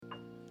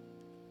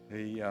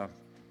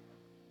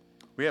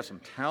We have some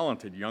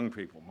talented young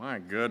people. My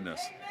goodness.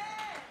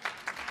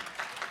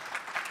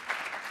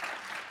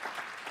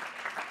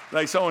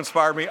 They so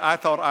inspired me. I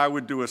thought I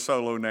would do a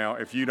solo now,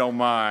 if you don't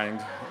mind.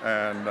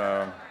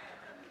 And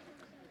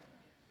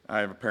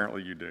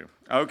apparently you do.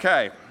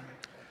 Okay.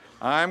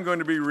 I'm going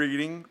to be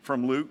reading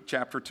from Luke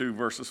chapter 2,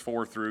 verses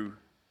 4 through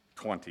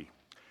 20.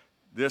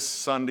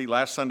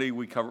 Last Sunday,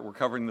 we're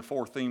covering the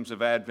 4 themes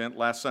of Advent.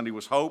 Last Sunday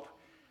was hope.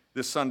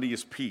 This Sunday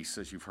is peace,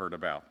 as you've heard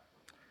about.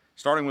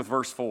 Starting with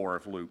verse 4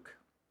 of Luke.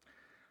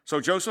 So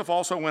Joseph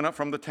also went up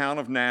from the town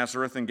of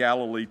Nazareth in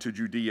Galilee to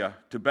Judea,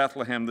 to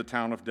Bethlehem, the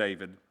town of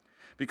David,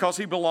 because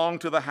he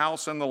belonged to the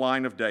house and the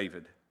line of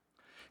David.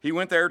 He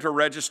went there to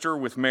register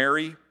with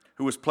Mary,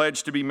 who was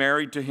pledged to be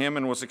married to him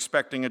and was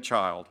expecting a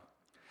child.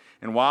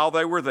 And while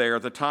they were there,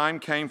 the time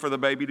came for the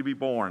baby to be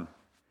born,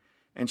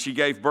 and she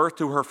gave birth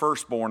to her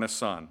firstborn, a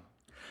son.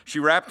 She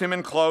wrapped him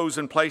in clothes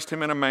and placed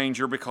him in a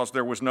manger because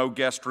there was no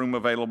guest room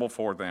available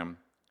for them.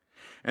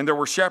 And there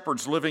were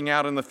shepherds living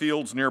out in the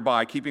fields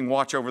nearby, keeping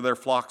watch over their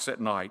flocks at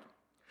night.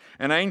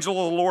 An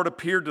angel of the Lord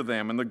appeared to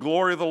them, and the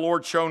glory of the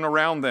Lord shone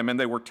around them, and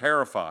they were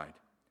terrified.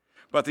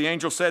 But the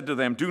angel said to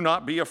them, "Do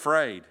not be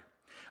afraid.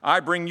 I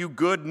bring you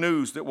good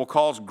news that will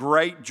cause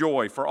great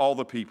joy for all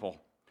the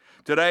people.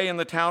 Today in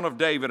the town of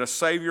David, a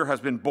Savior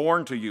has been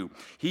born to you.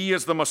 He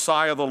is the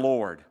Messiah, the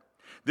Lord.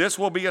 This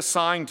will be a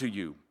sign to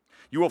you.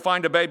 You will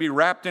find a baby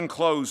wrapped in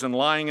clothes and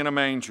lying in a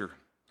manger."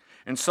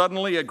 And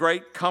suddenly a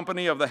great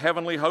company of the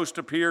heavenly host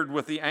appeared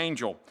with the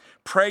angel,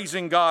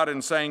 praising God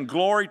and saying,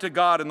 "Glory to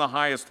God in the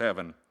highest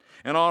heaven,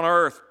 and on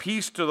earth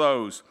peace to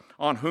those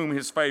on whom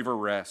his favor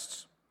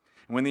rests."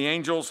 And when the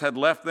angels had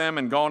left them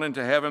and gone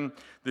into heaven,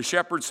 the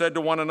shepherds said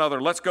to one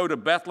another, "Let's go to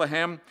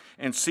Bethlehem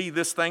and see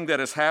this thing that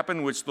has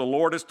happened, which the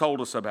Lord has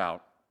told us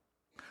about."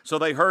 So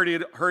they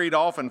hurried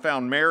off and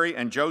found Mary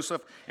and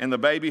Joseph and the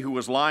baby who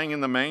was lying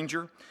in the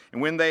manger.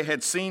 And when they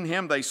had seen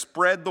him, they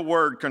spread the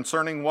word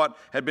concerning what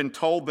had been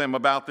told them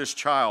about this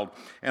child.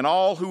 And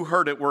all who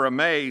heard it were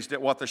amazed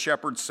at what the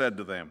shepherds said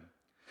to them.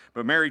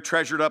 But Mary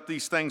treasured up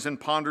these things and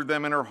pondered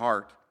them in her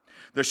heart.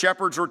 The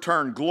shepherds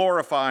returned,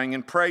 glorifying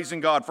and praising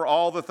God for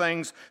all the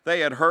things they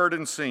had heard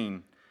and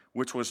seen,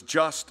 which was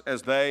just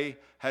as they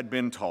had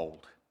been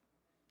told.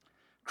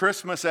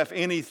 Christmas, if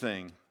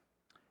anything,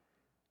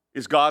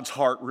 is God's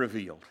heart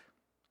revealed.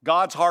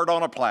 God's heart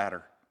on a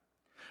platter.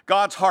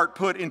 God's heart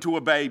put into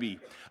a baby.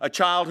 A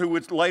child who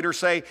would later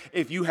say,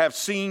 "If you have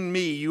seen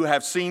me, you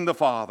have seen the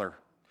Father."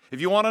 If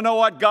you want to know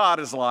what God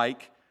is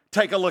like,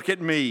 take a look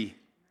at me.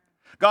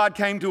 God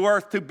came to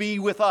earth to be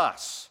with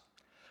us.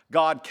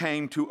 God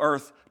came to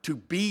earth to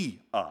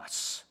be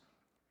us.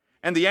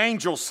 And the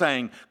angels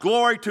sang,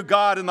 "Glory to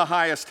God in the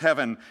highest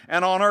heaven,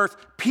 and on earth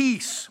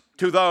peace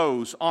to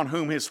those on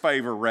whom his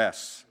favor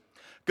rests."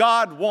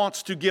 God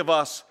wants to give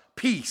us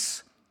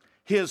peace.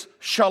 His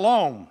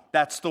shalom,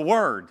 that's the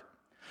word.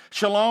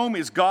 Shalom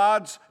is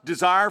God's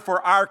desire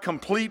for our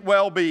complete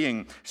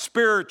well-being,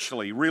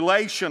 spiritually,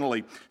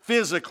 relationally,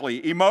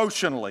 physically,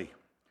 emotionally.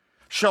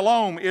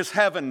 Shalom is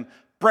heaven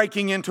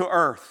breaking into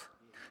earth.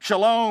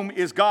 Shalom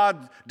is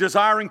God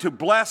desiring to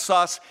bless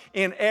us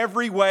in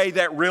every way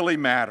that really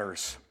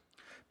matters.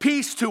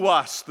 Peace to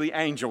us, the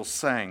angels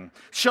sang.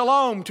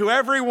 Shalom to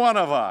every one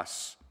of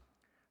us.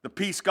 The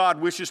peace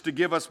God wishes to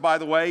give us, by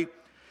the way,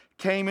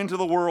 came into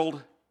a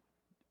world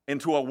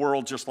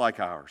just like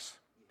ours.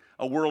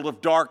 A world of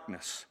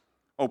darkness,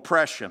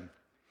 oppression,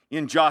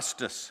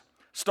 injustice,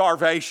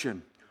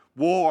 starvation,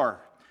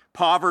 war,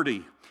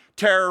 poverty,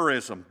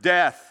 terrorism,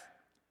 death.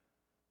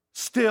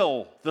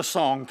 Still the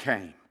song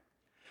came.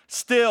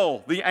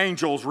 Still the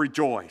angels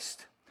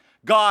rejoiced.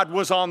 God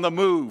was on the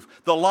move.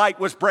 The light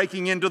was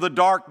breaking into the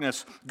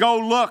darkness. "Go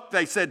look,"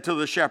 they said to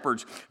the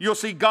shepherds. "You'll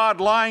see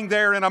God lying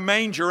there in a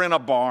manger in a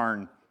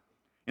barn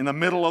in the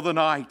middle of the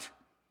night."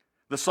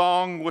 The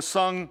song was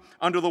sung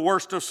under the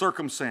worst of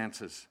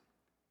circumstances.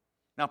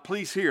 Now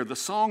please hear, the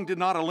song did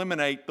not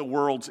eliminate the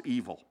world's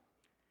evil.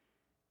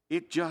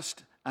 It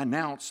just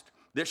announced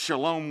that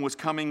shalom was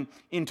coming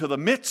into the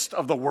midst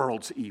of the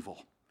world's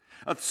evil.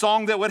 A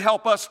song that would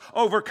help us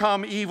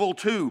overcome evil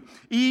too,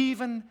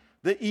 even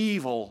the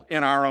evil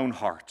in our own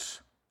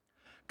hearts.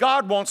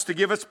 God wants to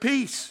give us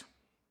peace.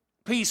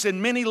 Peace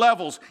in many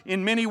levels,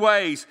 in many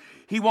ways.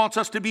 He wants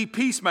us to be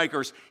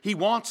peacemakers. He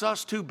wants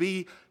us to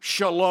be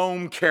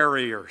shalom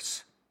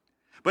carriers.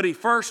 But he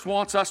first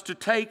wants us to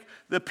take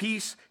the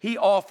peace he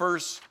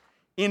offers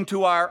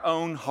into our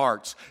own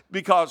hearts,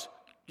 because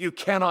you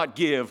cannot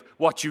give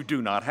what you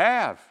do not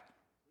have.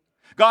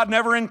 God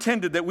never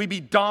intended that we be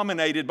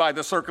dominated by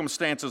the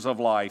circumstances of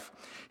life.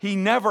 He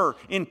never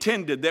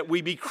intended that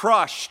we be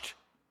crushed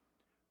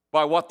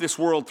by what this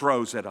world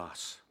throws at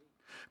us.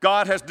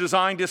 God has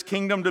designed his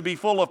kingdom to be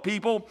full of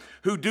people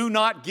who do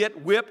not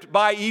get whipped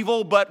by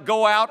evil, but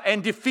go out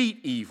and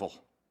defeat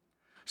evil.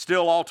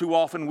 Still, all too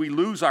often, we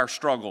lose our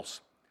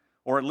struggles,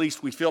 or at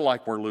least we feel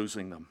like we're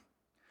losing them.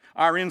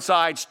 Our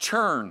insides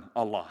churn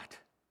a lot,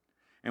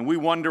 and we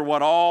wonder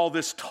what all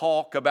this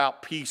talk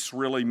about peace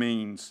really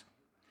means.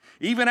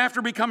 Even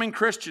after becoming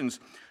Christians,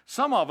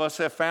 Some of us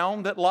have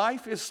found that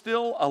life is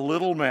still a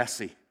little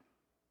messy,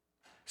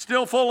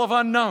 still full of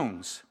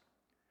unknowns,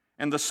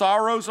 and the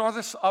sorrows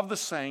of the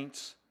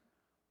saints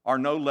are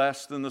no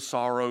less than the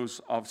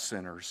sorrows of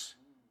sinners.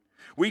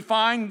 We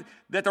find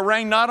that the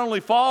rain not only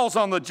falls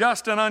on the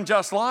just and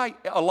unjust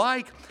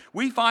alike,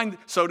 we find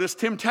so does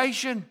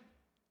temptation,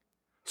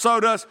 so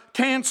does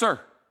cancer,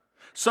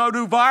 so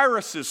do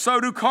viruses, so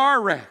do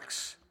car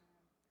wrecks.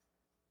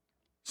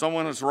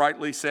 Someone has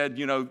rightly said,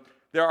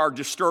 there are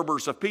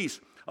disturbers of peace.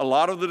 A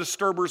lot of the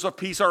disturbers of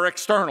peace are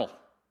external,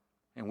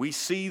 and we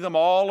see them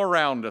all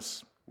around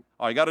us.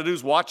 All you got to do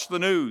is watch the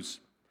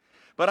news.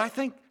 But I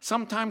think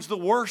sometimes the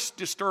worst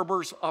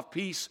disturbers of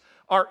peace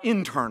are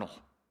internal,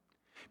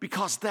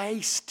 because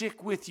they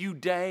stick with you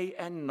day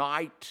and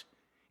night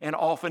and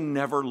often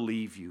never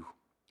leave you.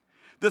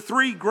 The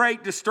three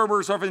great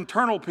disturbers of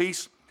internal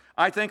peace,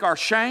 I think, are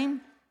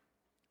shame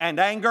and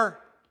anger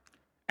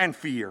and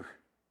fear.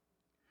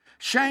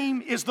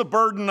 Shame is the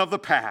burden of the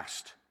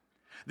past,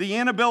 the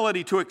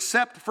inability to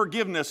accept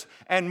forgiveness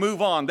and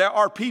move on. There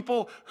are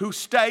people who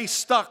stay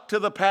stuck to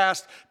the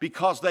past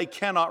because they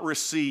cannot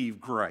receive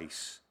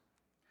grace.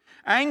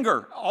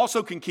 Anger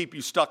also can keep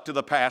you stuck to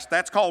the past.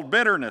 That's called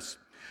bitterness.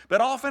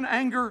 But often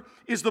anger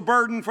is the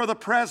burden for the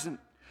present,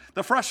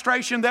 the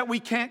frustration that we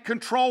can't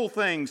control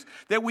things,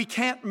 that we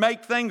can't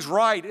make things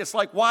right. It's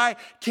like, why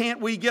can't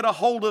we get a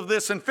hold of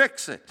this and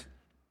fix it?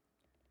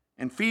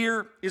 And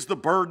fear is the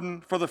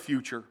burden for the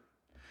future,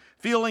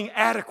 feeling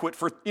inadequate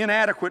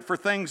for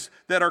things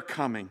that are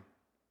coming.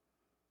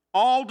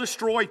 All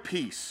destroy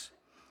peace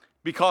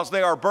because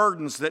they are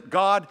burdens that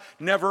God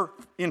never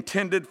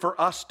intended for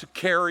us to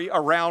carry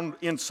around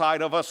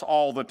inside of us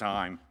all the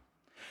time.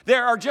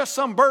 There are just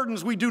some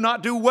burdens we do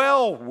not do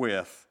well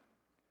with.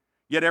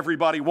 Yet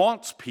everybody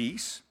wants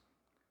peace.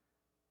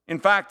 In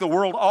fact, the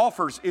world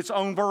offers its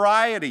own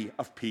variety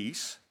of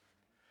peace.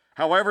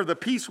 However, the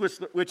peace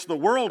which the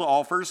world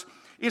offers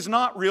is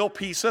not real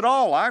peace at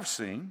all, I've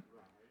seen.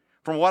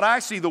 From what I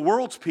see, the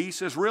world's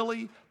peace is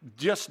really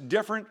just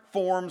different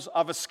forms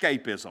of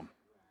escapism.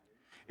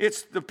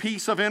 It's the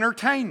peace of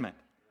entertainment,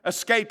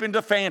 escape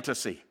into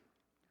fantasy.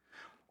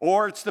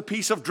 Or it's the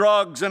peace of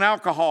drugs and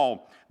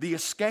alcohol, the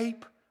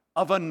escape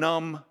of a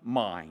numb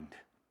mind.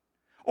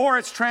 Or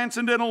it's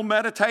transcendental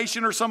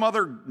meditation or some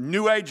other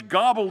New Age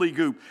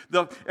gobbledygook,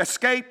 the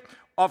escape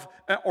of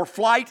or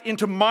flight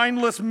into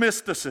mindless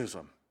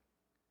mysticism.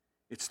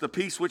 It's the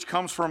peace which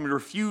comes from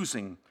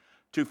refusing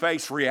to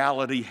face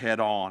reality head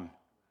on.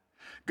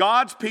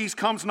 God's peace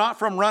comes not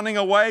from running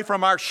away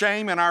from our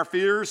shame and our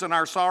fears and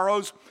our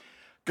sorrows.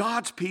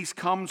 God's peace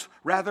comes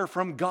rather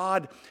from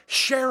God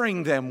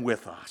sharing them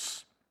with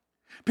us.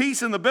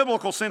 Peace in the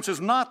biblical sense is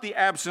not the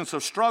absence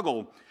of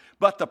struggle,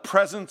 but the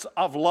presence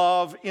of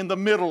love in the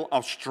middle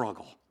of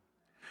struggle.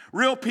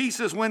 Real peace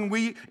is when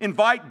we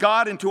invite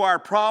God into our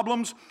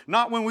problems,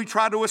 not when we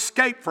try to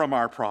escape from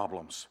our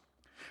problems.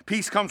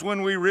 Peace comes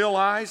when we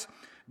realize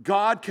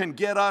God can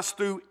get us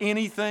through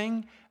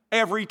anything,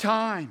 every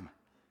time.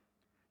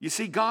 You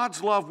see,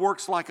 God's love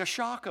works like a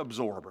shock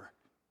absorber.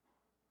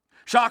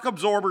 Shock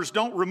absorbers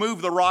don't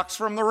remove the rocks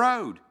from the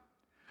road.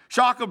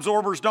 Shock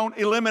absorbers don't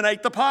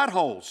eliminate the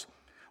potholes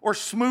or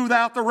smooth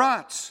out the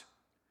ruts.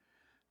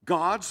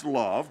 God's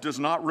love does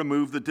not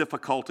remove the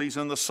difficulties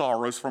and the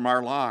sorrows from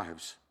our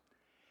lives.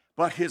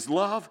 But His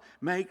love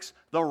makes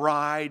the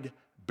ride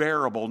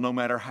bearable no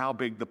matter how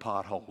big the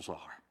potholes are.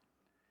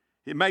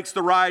 It makes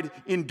the ride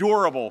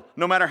endurable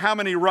no matter how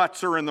many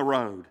ruts are in the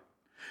road.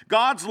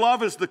 God's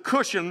love is the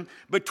cushion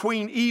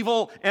between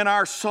evil and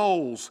our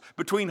souls,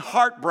 between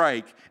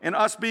heartbreak and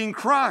us being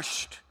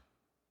crushed.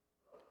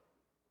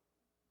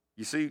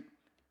 You see,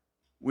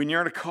 when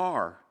you're in a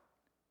car,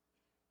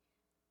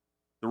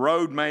 the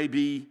road may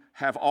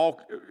have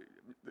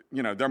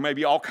there may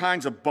be all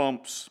kinds of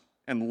bumps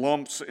and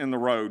lumps in the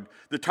road.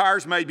 The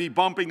tires may be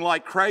bumping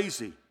like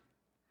crazy.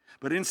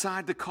 But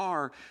inside the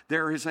car,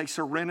 there is a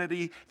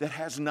serenity that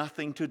has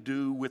nothing to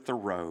do with the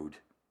road.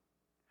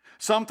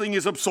 Something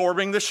is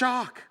absorbing the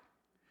shock.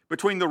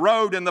 Between the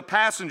road and the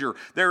passenger,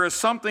 there is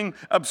something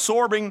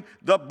absorbing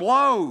the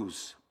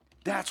blows.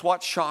 That's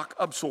what shock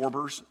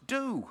absorbers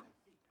do.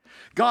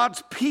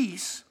 God's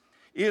peace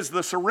is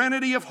the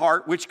serenity of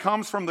heart which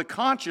comes from the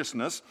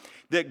consciousness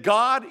that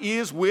God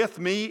is with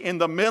me in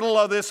the middle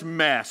of this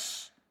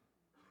mess.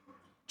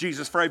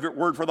 Jesus' favorite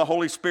word for the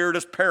Holy Spirit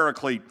is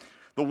paraclete,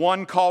 the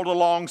one called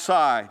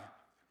alongside.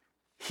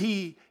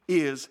 He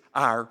is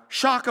our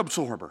shock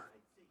absorber.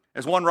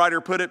 As one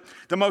writer put it,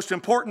 the most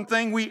important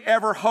thing we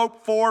ever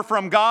hope for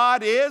from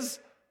God is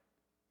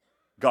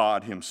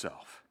God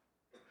Himself.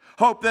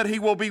 Hope that He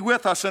will be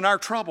with us in our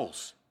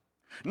troubles.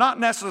 Not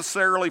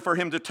necessarily for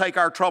Him to take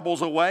our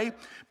troubles away,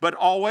 but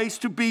always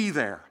to be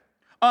there,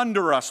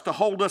 under us to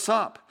hold us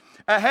up,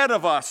 ahead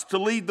of us to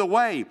lead the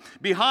way,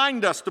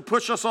 behind us to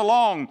push us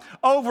along,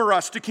 over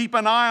us to keep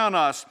an eye on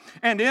us,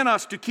 and in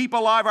us to keep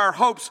alive our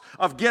hopes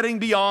of getting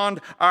beyond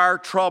our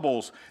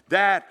troubles.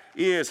 That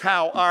is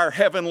how our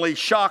heavenly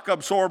shock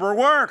absorber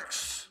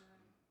works.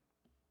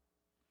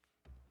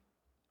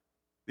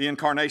 The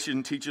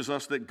incarnation teaches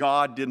us that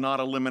God did not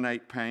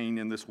eliminate pain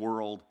in this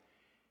world.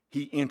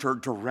 He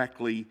entered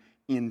directly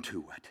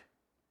into it.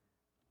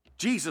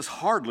 Jesus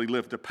hardly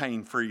lived a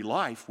pain-free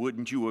life,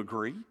 wouldn't you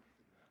agree?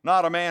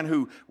 Not a man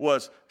who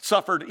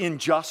suffered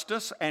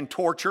injustice and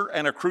torture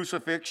and a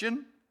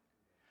crucifixion.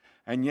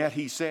 And yet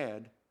he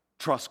said,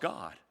 trust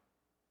God.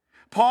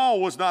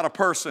 Paul was not a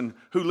person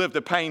who lived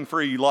a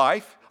pain-free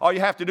life. All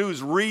you have to do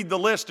is read the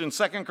list in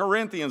 2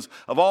 Corinthians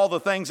of all the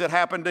things that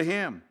happened to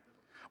him.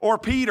 Or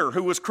Peter,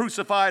 who was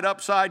crucified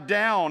upside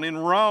down in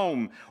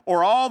Rome,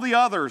 or all the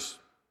others.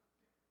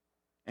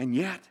 And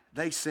yet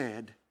they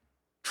said,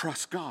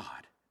 trust God.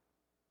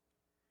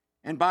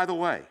 And by the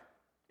way,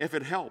 if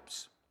it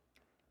helps,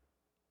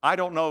 I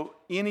don't know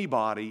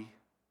anybody,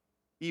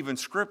 even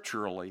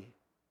scripturally,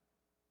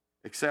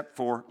 except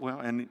for,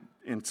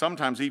 and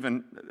sometimes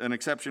even an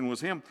exception was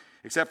him,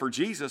 except for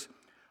Jesus.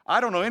 I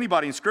don't know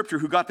anybody in Scripture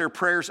who got their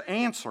prayers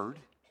answered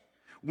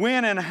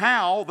when and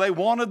how they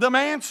wanted them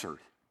answered.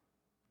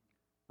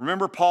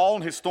 Remember Paul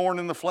and his thorn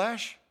in the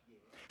flesh?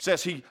 It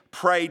says he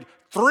prayed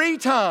 3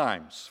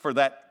 times for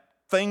that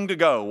thing to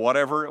go,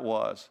 whatever it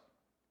was.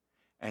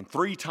 And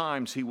 3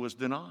 times he was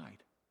denied.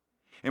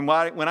 And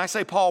when I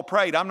say Paul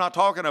prayed, I'm not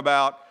talking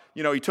about,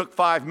 he took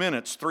 5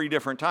 minutes 3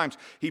 different times.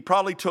 He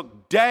probably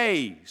took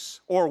days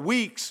or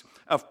weeks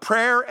of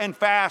prayer and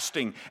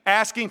fasting,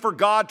 asking for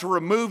God to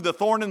remove the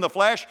thorn in the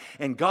flesh,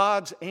 and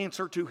God's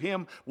answer to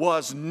him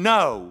was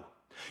no.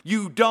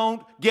 You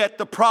don't get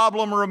the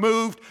problem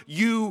removed,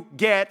 you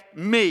get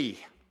me.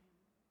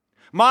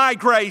 My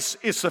grace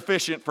is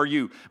sufficient for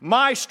you.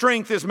 My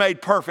strength is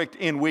made perfect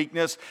in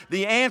weakness.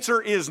 The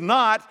answer is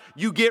not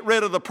you get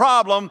rid of the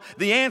problem.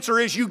 The answer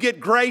is you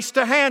get grace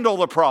to handle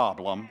the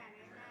problem.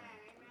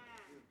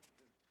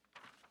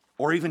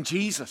 Or even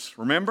Jesus,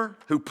 remember,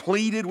 who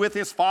pleaded with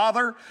his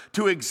Father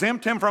to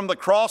exempt him from the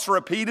cross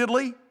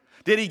repeatedly.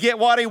 Did he get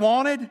what he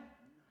wanted?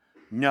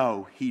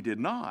 No, he did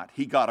not.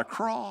 He got a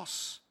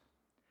cross.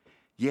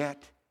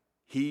 Yet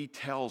he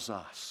tells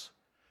us,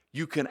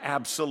 you can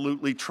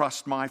absolutely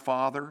trust my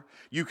Father.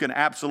 You can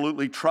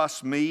absolutely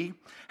trust me.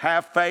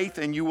 Have faith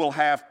and you will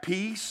have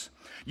peace.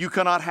 You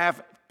cannot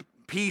have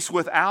peace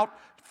without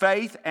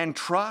faith and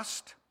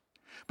trust.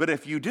 But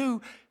if you do,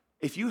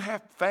 if you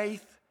have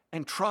faith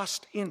and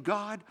trust in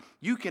God,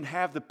 you can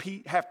have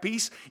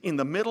peace in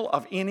the middle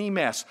of any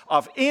mess,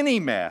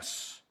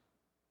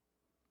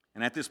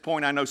 And at this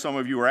point, I know some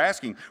of you are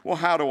asking, well,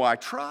 how do I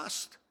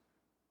trust?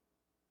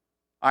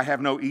 I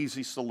have no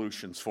easy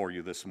solutions for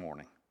you this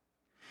morning.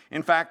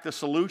 In fact, the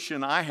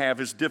solution I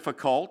have is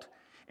difficult,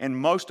 and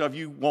most of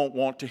you won't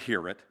want to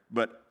hear it,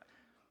 but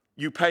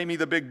you pay me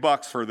the big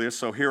bucks for this,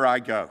 so here I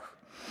go.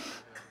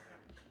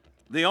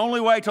 The only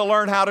way to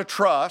learn how to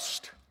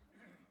trust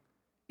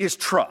is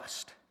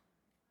trust.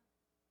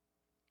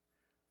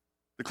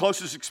 The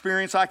closest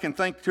experience I can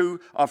think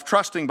of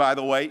trusting, by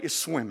the way, is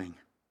swimming.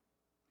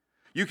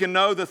 You can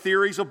know the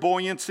theories of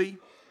buoyancy,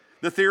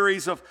 the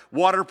theories of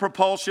water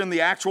propulsion,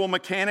 the actual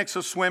mechanics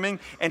of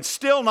swimming, and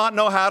still not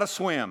know how to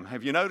swim.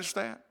 Have you noticed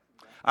that?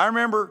 I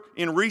remember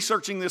in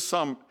researching this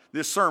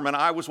sermon,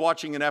 I was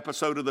watching an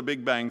episode of The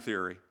Big Bang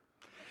Theory.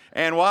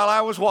 And while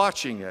I was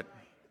watching it,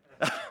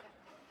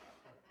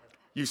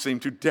 you seem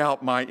to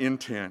doubt my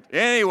intent.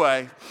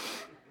 Anyway,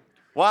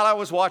 while I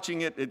was watching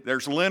it,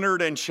 there's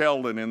Leonard and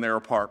Sheldon in their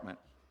apartment.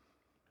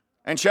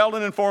 And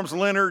Sheldon informs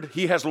Leonard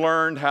he has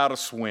learned how to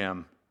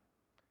swim.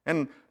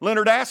 And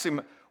Leonard asks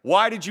him,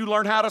 why did you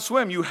learn how to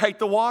swim? You hate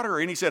the water.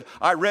 And he said,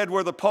 I read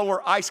where the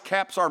polar ice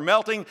caps are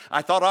melting.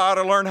 I thought I ought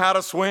to learn how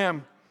to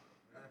swim.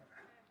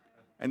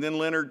 And then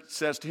Leonard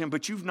says to him,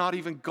 but you've not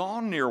even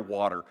gone near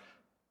water.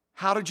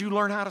 How did you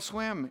learn how to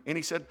swim? And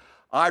he said,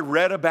 I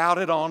read about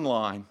it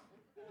online.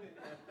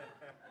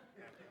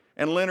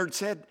 And Leonard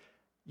said,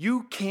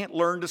 you can't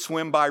learn to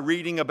swim by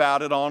reading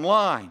about it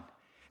online.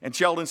 And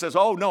Sheldon says,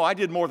 oh, no, I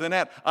did more than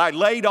that. I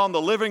laid on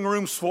the living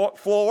room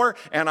floor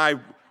and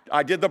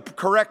I did the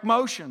correct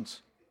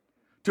motions.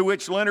 To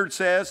which Leonard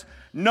says,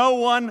 no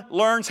one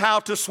learns how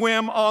to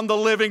swim on the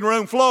living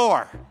room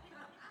floor.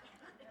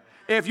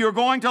 If you're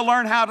going to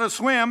learn how to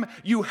swim,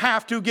 you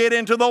have to get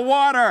into the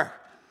water.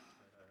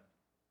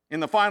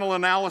 In the final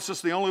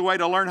analysis, the only way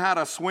to learn how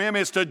to swim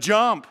is to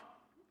jump,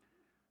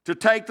 to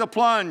take the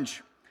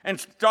plunge, and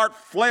start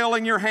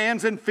flailing your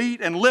hands and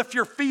feet and lift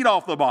your feet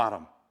off the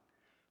bottom.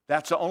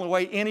 That's the only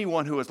way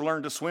anyone who has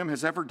learned to swim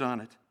has ever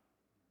done it.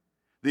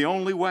 The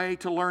only way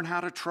to learn how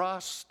to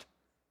trust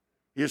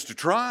is to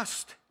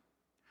trust,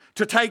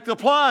 to take the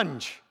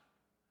plunge,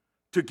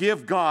 to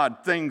give God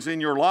things in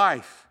your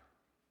life.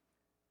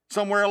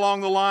 Somewhere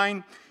along the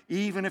line,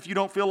 even if you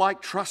don't feel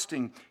like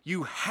trusting,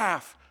 you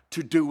have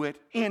to do it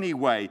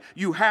anyway.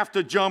 You have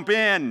to jump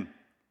in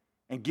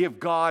and give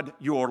God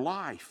your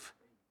life.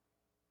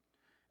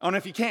 And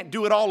if you can't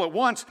do it all at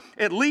once,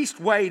 at least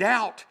wade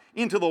out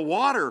into the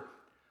water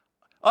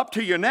up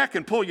to your neck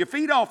and pull your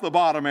feet off the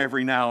bottom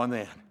every now and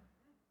then.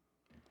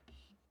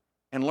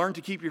 And learn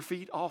to keep your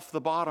feet off the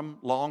bottom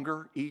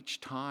longer each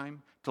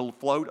time to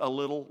float a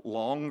little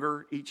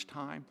longer each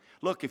time?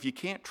 Look, if you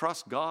can't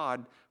trust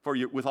God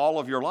with all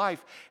of your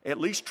life, at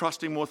least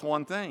trust Him with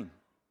one thing.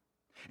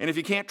 And if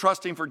you can't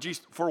trust Him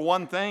for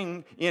one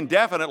thing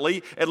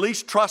indefinitely, at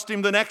least trust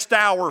Him the next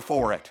hour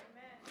for it,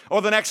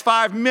 or the next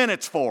 5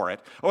 minutes for it,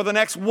 or the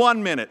next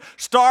 1 minute.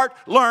 Start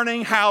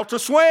learning how to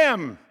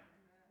swim.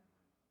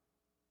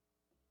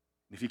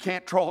 If you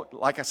can't,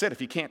 like I said,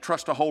 if you can't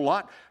trust a whole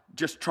lot,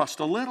 just trust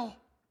a little.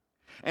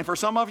 And for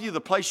some of you,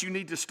 the place you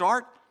need to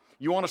start,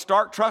 you want to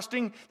start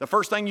trusting, the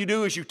first thing you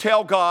do is you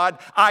tell God,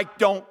 I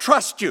don't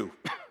trust you.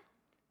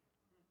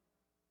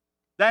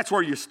 That's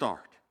where you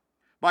start.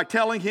 By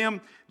telling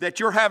Him that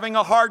you're having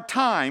a hard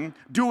time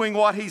doing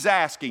what He's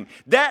asking.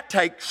 That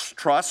takes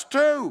trust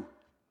too.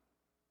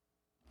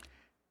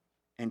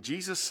 And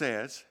Jesus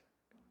says,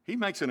 He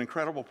makes an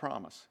incredible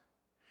promise.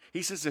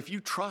 He says, if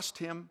you trust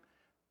Him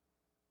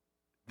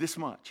this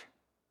much,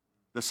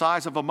 the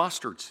size of a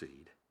mustard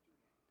seed,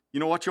 you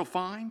know what you'll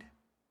find?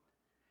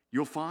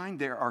 You'll find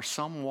there are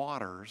some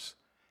waters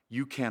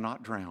you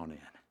cannot drown in.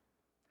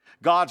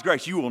 God's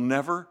grace, you will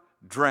never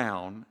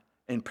drown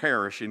and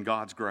perish in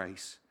God's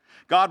grace.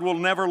 God will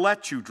never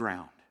let you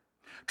drown.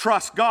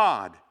 Trust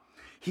God.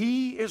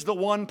 He is the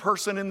one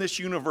person in this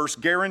universe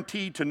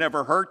guaranteed to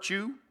never hurt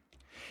you.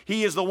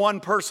 He is the one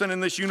person in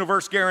this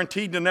universe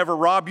guaranteed to never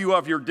rob you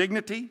of your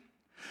dignity,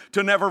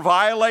 to never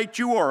violate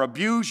you or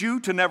abuse you,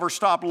 to never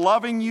stop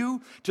loving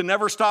you, to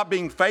never stop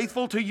being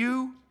faithful to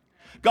you.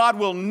 God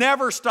will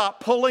never stop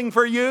pulling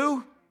for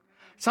you.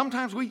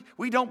 Sometimes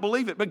we don't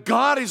believe it, but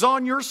God is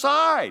on your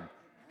side.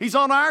 He's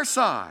on our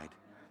side.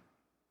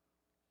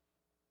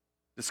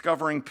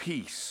 Discovering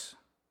peace,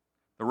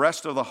 the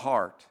rest of the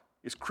heart,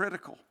 is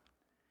critical.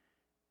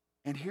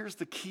 And here's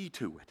the key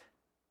to it.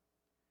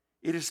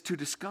 It is to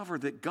discover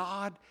that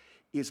God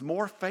is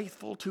more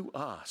faithful to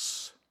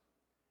us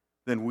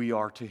than we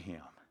are to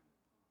Him.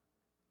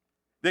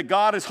 That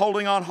God is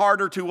holding on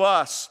harder to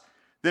us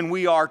than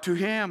we are to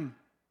Him.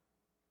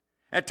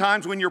 At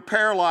times when you're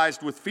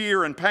paralyzed with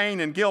fear and pain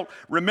and guilt,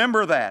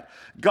 remember that.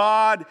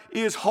 God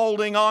is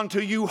holding on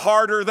to you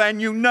harder than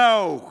you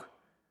know.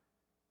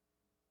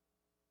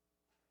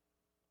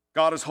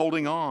 God is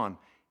holding on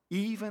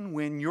even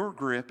when your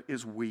grip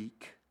is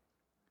weak.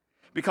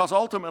 Because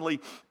ultimately,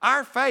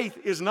 our faith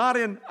is not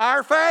in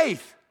our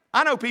faith.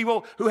 I know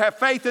people who have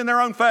faith in their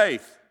own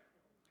faith.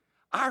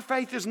 Our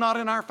faith is not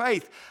in our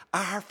faith.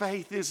 Our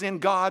faith is in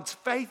God's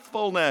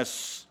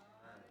faithfulness.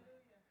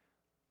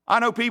 I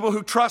know people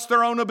who trust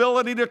their own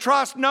ability to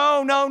trust.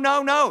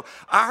 No.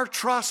 Our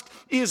trust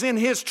is in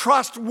His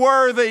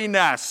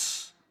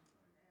trustworthiness.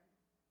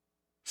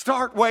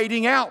 Start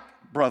wading out,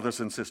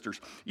 brothers and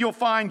sisters. You'll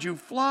find you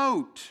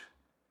float.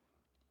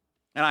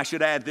 And I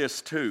should add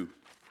this too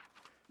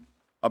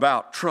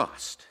about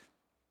trust.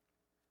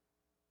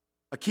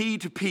 A key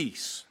to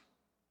peace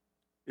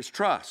is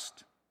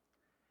trust.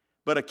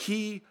 But a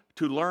key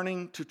to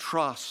learning to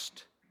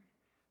trust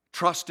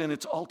in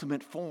its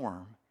ultimate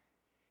form,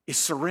 is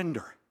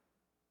surrender.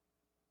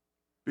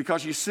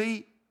 Because you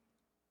see,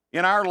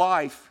 in our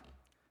life,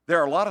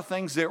 there are a lot of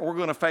things that we're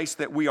going to face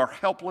that we are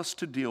helpless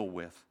to deal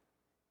with.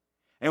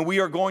 And we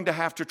are going to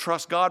have to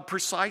trust God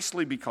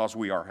precisely because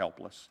we are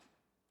helpless.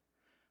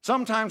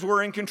 Sometimes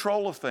we're in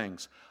control of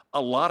things.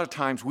 A lot of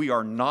times we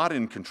are not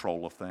in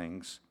control of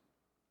things.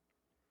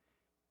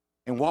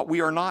 And what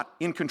we are not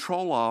in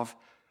control of,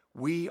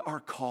 we are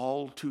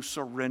called to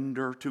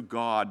surrender to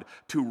God,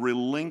 to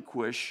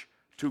relinquish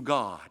to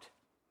God.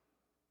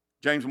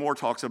 James Moore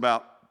talks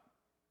about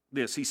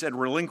this. He said,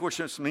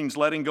 relinquishment means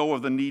letting go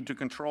of the need to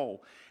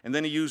control. And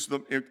then he used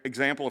the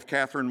example of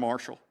Catherine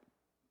Marshall.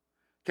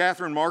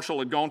 Catherine Marshall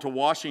had gone to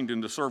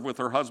Washington to serve with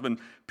her husband,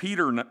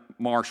 Peter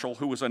Marshall,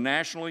 who was a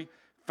nationally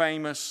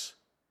famous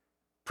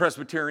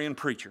Presbyterian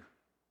preacher.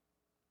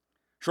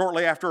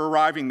 Shortly after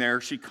arriving there,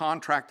 she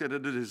contracted a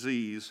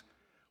disease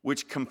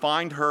which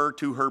confined her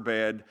to her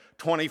bed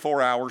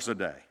 24 hours a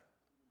day.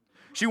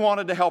 She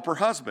wanted to help her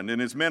husband in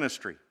his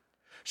ministry.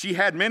 She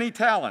had many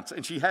talents,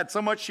 and she had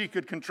so much she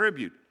could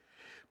contribute,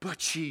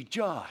 but she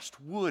just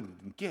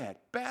wouldn't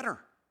get better.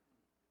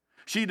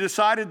 She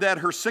decided that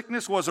her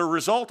sickness was a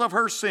result of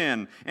her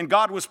sin, and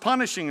God was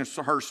punishing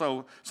her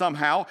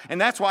somehow, and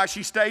that's why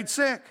she stayed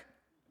sick.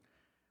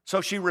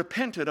 So she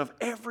repented of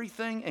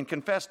everything and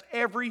confessed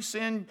every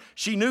sin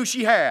she knew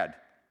she had.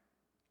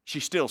 She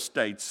still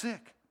stayed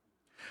sick.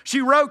 She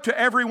wrote to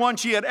everyone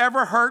she had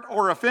ever hurt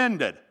or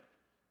offended.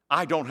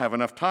 I don't have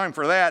enough time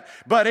for that,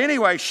 but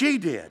anyway, she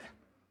did.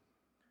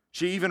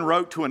 She even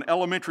wrote to an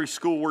elementary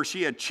school where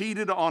she had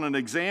cheated on an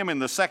exam in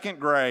the 2nd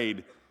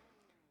grade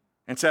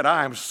and said,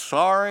 I am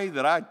sorry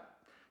that I,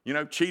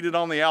 cheated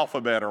on the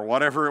alphabet or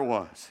whatever it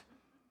was.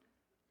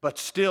 But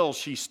still,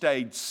 she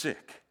stayed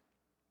sick.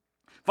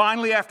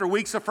 Finally, after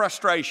weeks of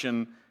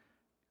frustration,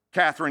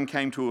 Catherine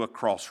came to a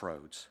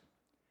crossroads.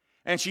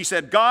 And she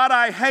said, God,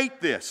 I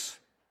hate this.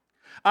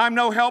 I'm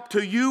no help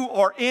to you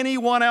or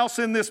anyone else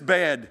in this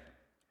bed.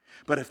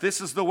 But if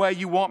this is the way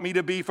you want me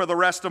to be for the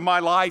rest of my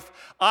life,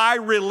 I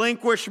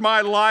relinquish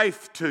my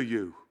life to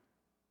you.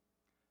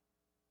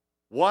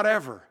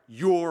 whatever,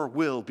 your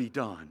will be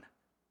done.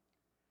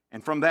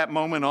 And from that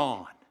moment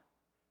on,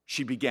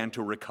 she began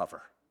to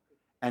recover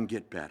and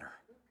get better.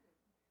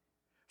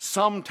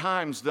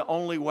 Sometimes the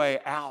only way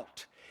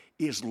out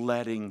is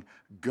letting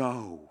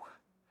go.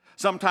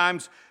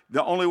 Sometimes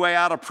the only way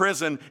out of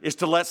prison is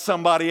to let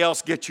somebody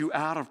else get you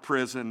out of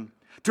prison.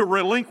 To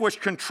relinquish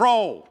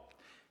control.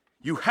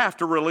 You have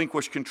to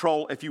relinquish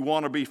control if you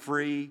want to be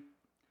free.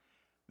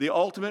 The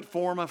ultimate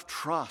form of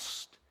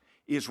trust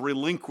is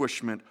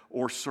relinquishment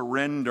or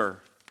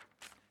surrender.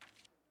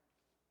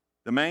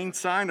 The main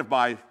sign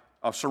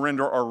of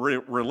surrender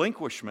or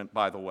relinquishment,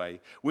 by the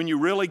way, when you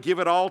really give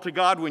it all to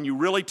God, when you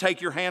really take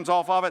your hands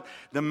off of it,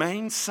 the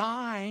main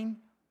sign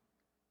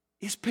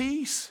is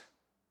peace.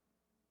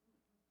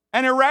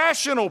 An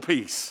irrational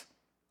peace.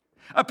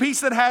 A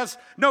peace that has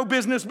no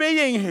business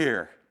being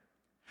here.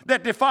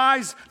 That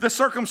defies the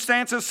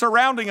circumstances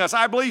surrounding us.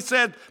 I believe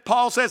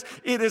Paul says,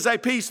 it is a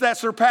peace that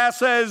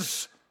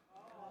surpasses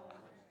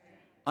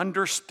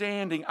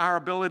understanding, our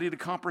ability to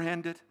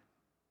comprehend it.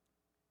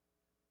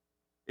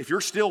 If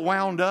you're still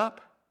wound up,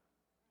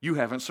 you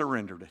haven't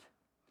surrendered it.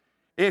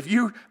 If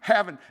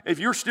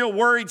you're still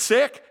worried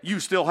sick, you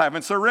still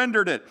haven't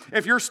surrendered it.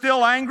 If you're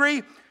still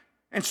angry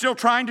and still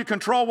trying to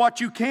control what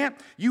you can't,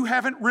 you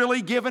haven't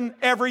really given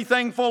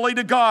everything fully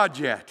to God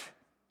yet.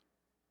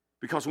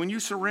 Because when you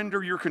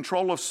surrender your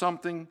control of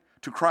something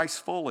to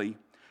Christ fully,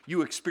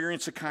 you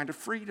experience a kind of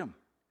freedom.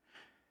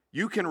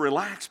 You can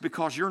relax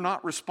because you're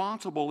not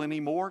responsible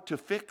anymore to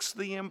fix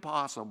the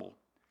impossible.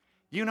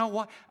 You know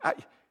what?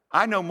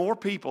 I know more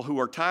people who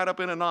are tied up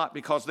in a knot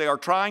because they are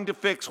trying to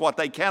fix what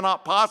they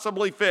cannot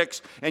possibly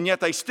fix, and yet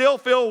they still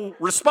feel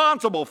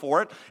responsible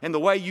for it. And the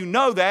way you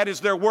know that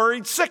is they're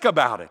worried sick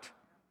about it.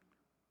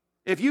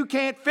 If you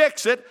can't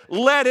fix it,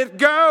 let it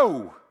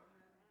go.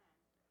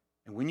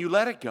 And when you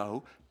let it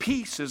go,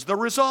 peace is the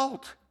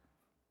result.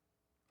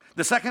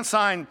 The second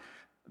sign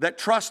that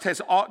trust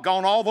has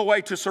gone all the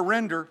way to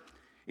surrender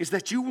is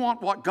that you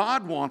want what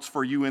God wants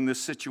for you in this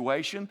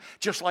situation,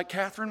 just like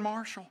Catherine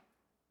Marshall.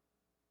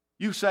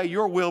 You say,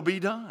 your will be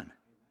done.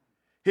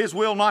 His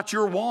will, not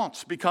your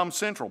wants, becomes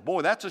central.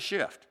 Boy, that's a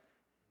shift.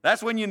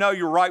 That's when you know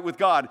you're right with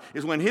God,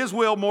 is when His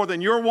will more than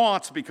your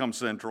wants become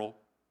central.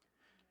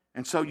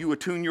 And so you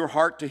attune your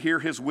heart to hear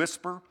His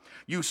whisper.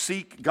 You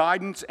seek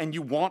guidance and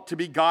you want to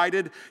be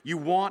guided. You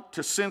want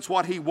to sense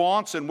what He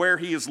wants and where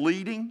He is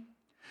leading.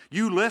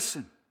 You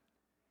listen.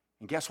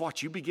 And guess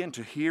what? You begin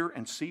to hear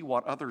and see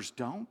what others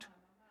don't.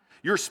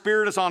 Your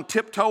spirit is on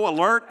tiptoe,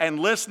 alert and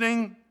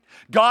listening.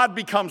 God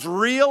becomes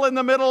real in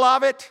the middle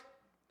of it.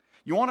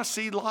 You want to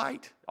see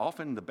light?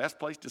 Often the best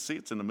place to see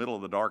it's in the middle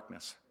of the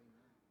darkness.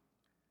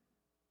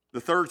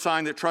 The third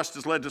sign that trust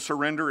has led to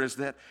surrender is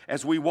that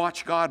as we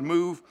watch God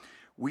move,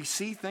 we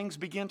see things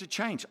begin to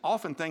change.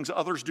 Often things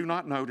others do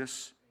not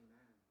notice.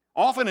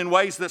 Often in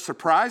ways that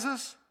surprise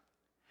us.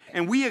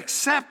 And we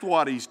accept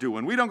what He's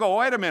doing. We don't go,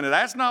 wait a minute,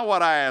 that's not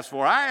what I asked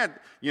for.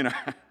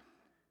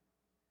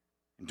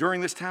 During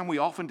this time we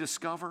often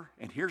discover,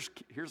 and here's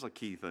a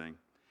key thing.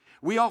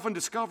 We often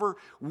discover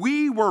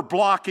we were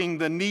blocking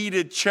the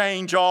needed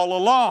change all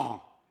along.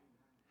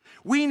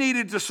 We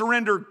needed to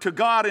surrender to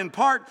God in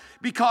part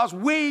because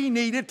we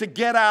needed to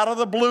get out of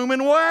the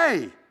blooming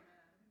way.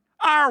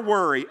 Our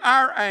worry,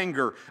 our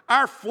anger,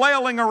 our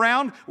flailing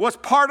around was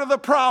part of the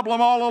problem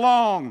all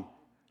along.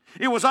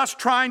 It was us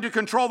trying to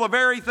control the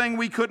very thing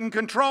we couldn't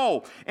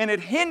control, and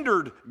it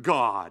hindered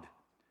God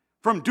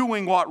from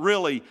doing what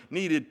really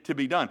needed to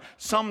be done.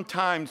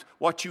 Sometimes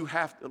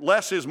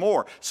less is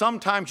more.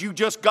 Sometimes you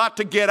just got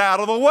to get out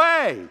of the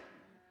way.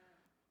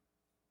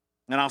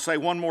 And I'll say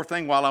one more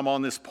thing while I'm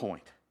on this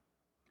point.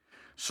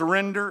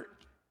 Surrender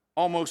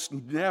almost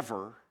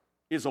never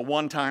is a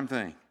one-time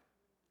thing.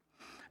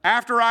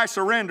 After I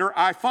surrender,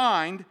 I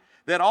find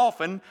that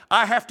often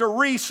I have to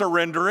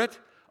re-surrender it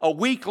a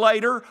week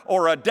later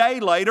or a day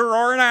later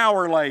or an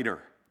hour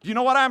later. Do you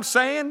know what I'm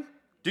saying?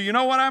 Do you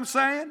know what I'm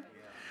saying?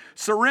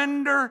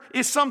 Surrender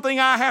is something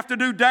I have to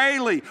do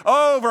daily,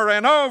 over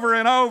and over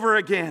and over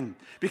again.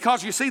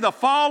 Because you see, the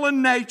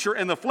fallen nature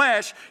in the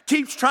flesh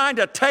keeps trying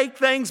to take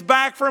things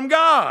back from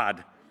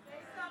God.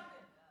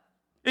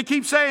 It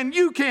keeps saying,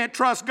 you can't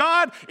trust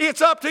God.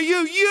 It's up to you.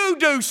 You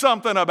do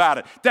something about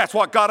it. That's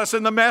what got us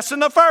in the mess in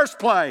the first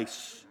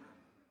place.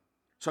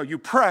 So you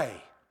pray.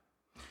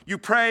 You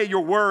pray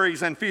your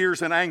worries and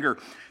fears and anger.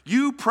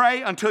 You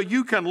pray until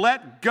you can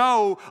let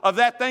go of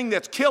that thing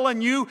that's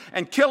killing you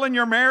and killing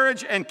your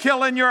marriage and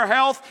killing your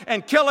health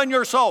and killing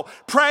your soul.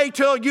 Pray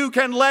till you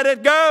can let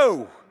it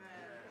go.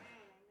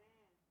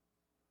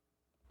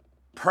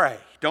 Pray.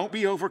 Don't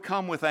be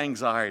overcome with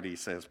anxiety,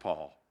 says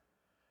Paul,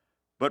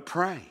 but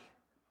pray.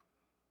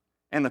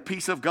 And the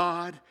peace of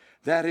God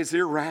that is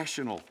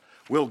irrational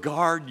will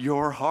guard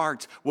your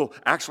hearts, will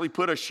actually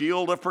put a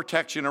shield of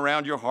protection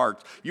around your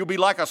hearts. You'll be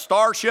like a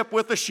starship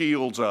with the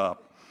shields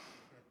up.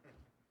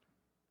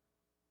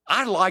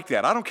 I like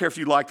that. I don't care if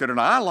you liked it or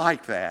not. I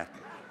like that.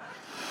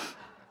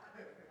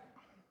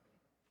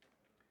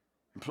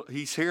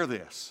 Please hear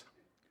this.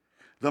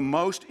 The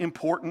most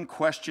important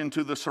question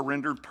to the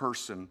surrendered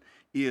person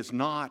is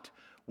not,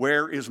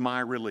 where is my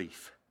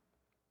relief?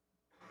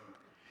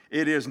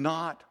 It is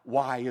not,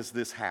 why is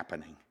this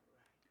happening?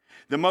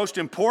 The most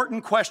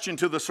important question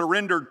to the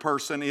surrendered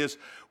person is,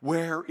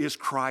 where is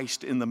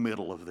Christ in the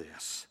middle of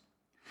this?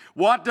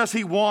 What does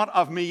he want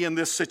of me in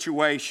this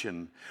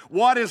situation?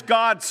 What is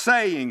God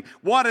saying?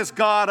 What is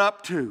God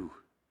up to?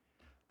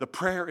 The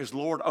prayer is,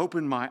 Lord,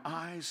 open my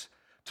eyes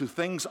to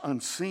things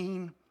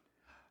unseen.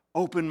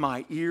 Open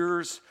my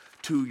ears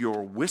to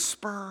your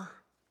whisper.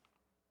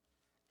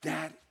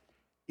 That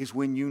is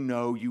when you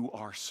know you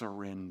are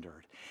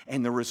surrendered.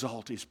 And the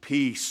result is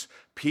peace,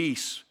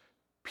 peace,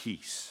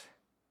 peace.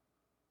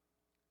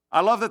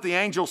 I love that the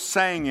angels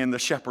sang and the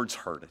shepherds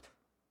heard it.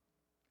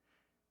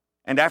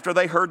 And after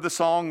they heard the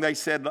song, they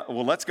said,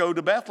 well, let's go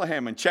to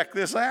Bethlehem and check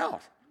this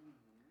out.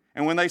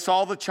 And when they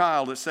saw the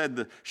child, it said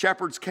the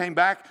shepherds came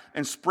back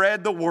and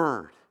spread the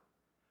word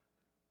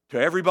to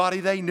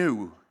everybody they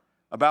knew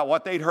about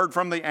what they'd heard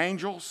from the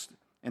angels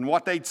and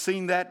what they'd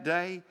seen that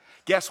day.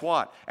 Guess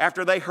what?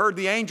 After they heard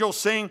the angels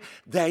sing,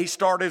 they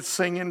started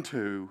singing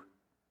too.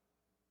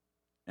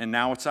 And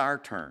now it's our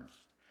turn.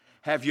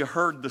 Have you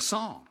heard the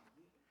song?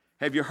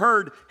 Have you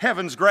heard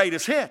Heaven's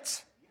Greatest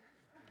Hits?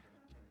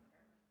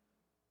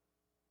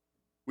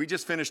 We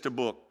just finished a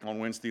book on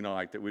Wednesday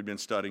night that we'd been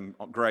studying,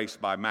 Grace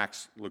by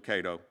Max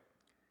Lucado.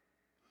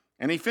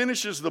 And he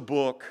finishes the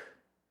book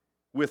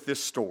with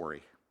this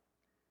story.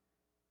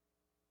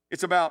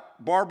 It's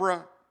about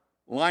Barbara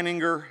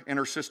Leininger and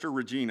her sister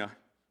Regina,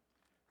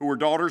 who were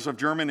daughters of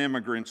German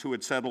immigrants who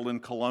had settled in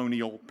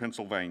colonial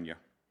Pennsylvania.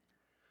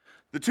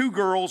 The two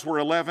girls were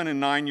 11 and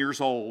 9 years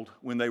old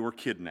when they were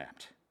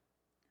kidnapped.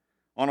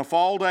 On a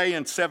fall day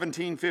in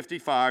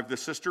 1755, the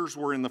sisters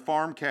were in the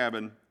farm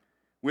cabin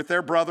with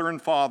their brother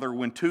and father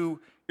when two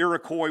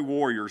Iroquois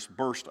warriors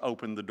burst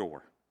open the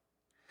door.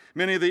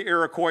 Many of the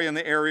Iroquois in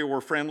the area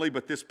were friendly,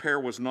 but this pair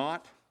was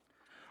not.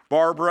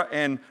 Barbara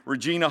and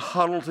Regina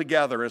huddled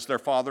together as their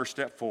father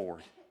stepped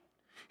forward.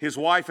 His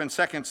wife and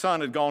second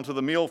son had gone to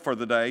the mill for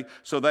the day,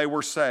 so they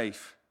were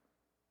safe.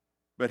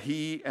 But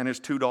he and his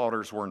two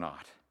daughters were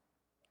not.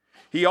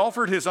 He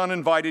offered his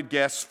uninvited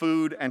guests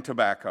food and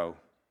tobacco.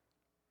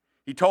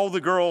 He told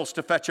the girls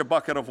to fetch a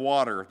bucket of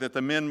water, that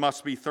the men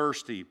must be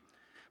thirsty.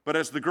 But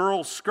as the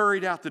girls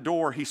scurried out the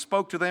door, he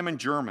spoke to them in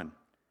German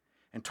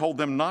and told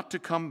them not to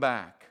come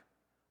back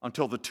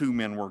until the two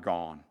men were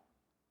gone.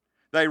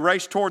 They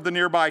raced toward the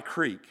nearby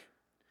creek,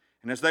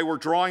 and as they were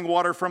drawing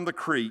water from the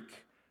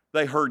creek,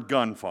 they heard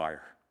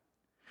gunfire.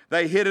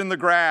 They hid in the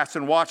grass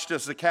and watched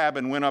as the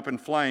cabin went up in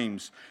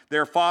flames.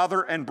 Their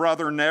father and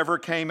brother never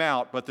came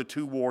out, but the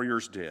two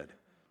warriors did.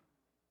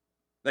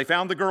 They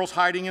found the girls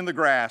hiding in the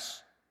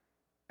grass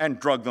and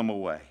drug them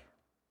away.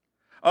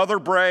 Other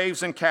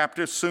braves and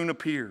captives soon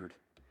appeared.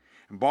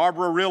 And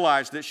Barbara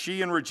realized that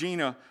she and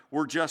Regina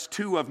were just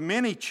two of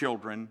many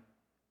children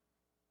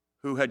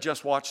who had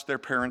just watched their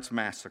parents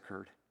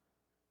massacred.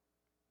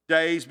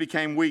 Days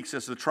became weeks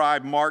as the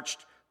tribe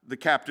marched the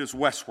captives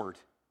westward.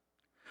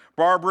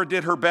 Barbara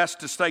did her best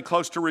to stay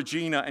close to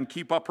Regina and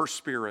keep up her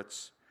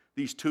spirits,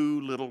 these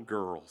two little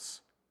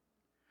girls.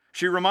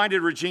 She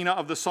reminded Regina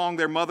of the song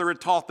their mother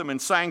had taught them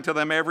and sang to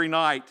them every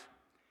night.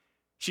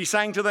 She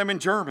sang to them in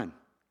German,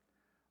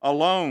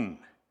 "Alone,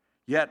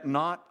 yet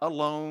not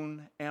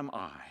alone am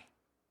I.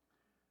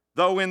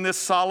 Though in this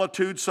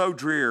solitude so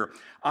drear,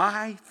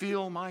 I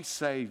feel my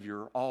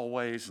Savior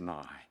always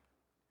nigh.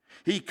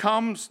 He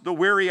comes the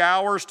weary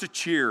hours to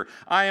cheer.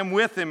 I am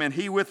with him and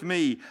he with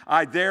me.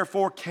 I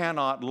therefore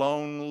cannot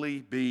lonely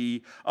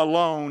be.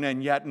 Alone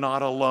and yet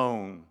not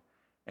alone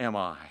am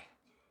I."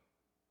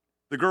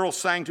 The girls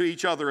sang to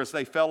each other as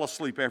they fell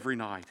asleep every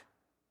night.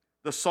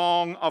 The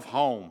song of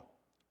home,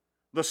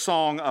 the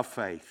song of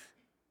faith.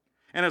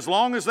 And as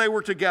long as they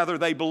were together,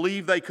 they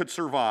believed they could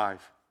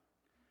survive.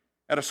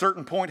 At a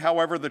certain point,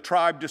 however, the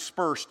tribe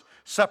dispersed,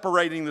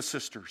 separating the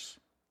sisters.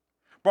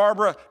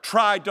 Barbara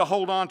tried to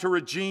hold on to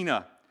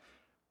Regina,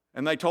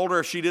 and they told her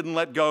if she didn't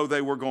let go,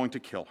 they were going to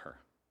kill her.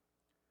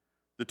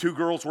 The two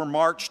girls were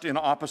marched in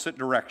opposite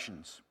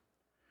directions.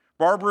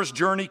 Barbara's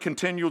journey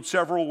continued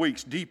several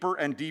weeks, deeper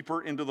and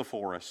deeper into the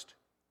forest.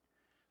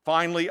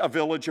 Finally, a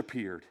village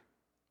appeared.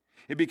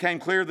 It became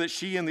clear that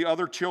she and the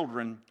other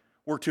children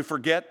were to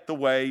forget the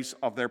ways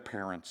of their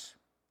parents.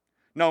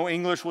 No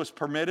English was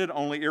permitted,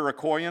 only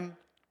Iroquoian.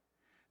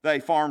 They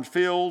farmed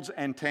fields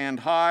and tanned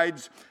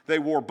hides. They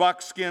wore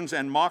buckskins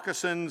and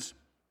moccasins.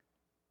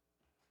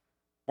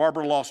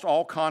 Barbara lost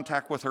all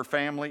contact with her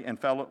family and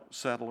fellow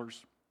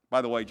settlers.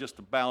 By the way, just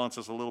to balance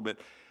us a little bit,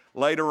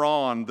 later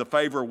on, the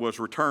favor was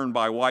returned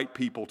by white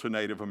people to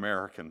Native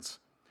Americans.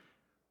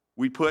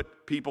 We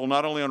put people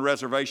not only on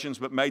reservations,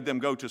 but made them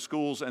go to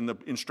schools, and the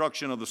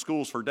instruction of the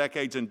schools for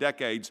decades and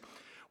decades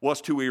was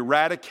to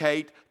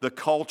eradicate the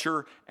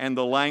culture and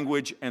the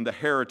language and the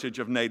heritage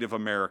of Native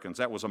Americans.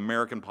 That was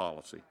American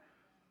policy.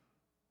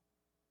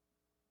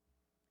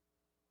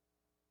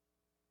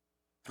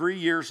 3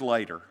 years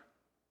later,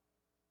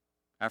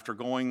 after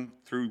going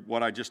through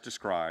what I just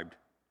described,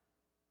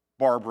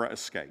 Barbara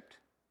escaped.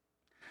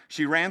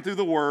 She ran through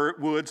the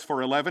woods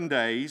for 11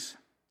 days.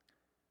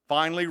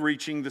 finally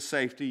reaching the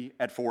safety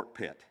at Fort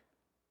Pitt.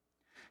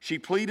 She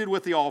pleaded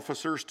with the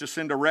officers to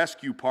send a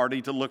rescue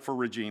party to look for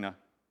Regina.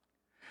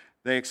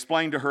 They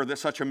explained to her that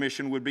such a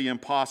mission would be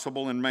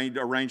impossible and made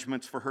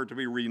arrangements for her to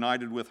be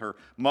reunited with her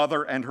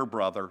mother and her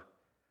brother.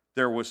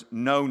 There was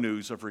no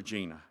news of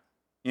Regina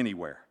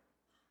anywhere.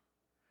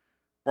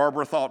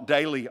 Barbara thought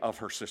daily of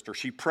her sister.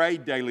 She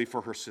prayed daily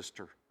for her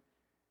sister.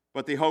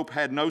 But the hope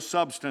had no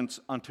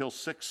substance until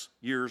 6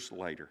 years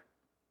later.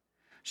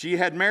 She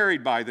had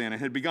married by then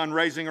and had begun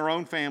raising her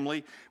own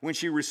family when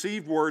she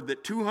received word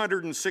that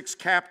 206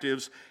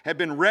 captives had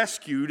been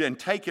rescued and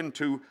taken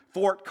to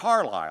Fort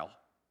Carlisle.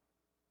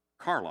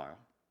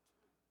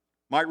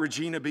 Might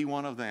Regina be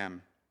one of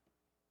them?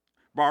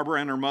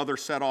 Barbara and her mother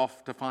set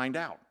off to find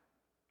out.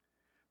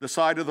 The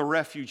sight of the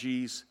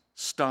refugees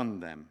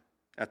stunned them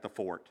at the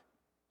fort.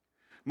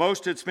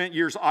 Most had spent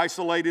years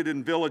isolated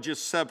in villages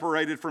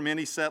separated from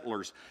any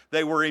settlers.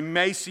 They were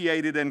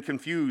emaciated and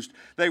confused.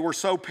 They were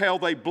so pale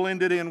they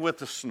blended in with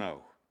the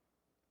snow.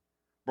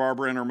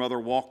 Barbara and her mother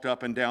walked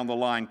up and down the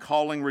line,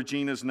 calling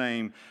Regina's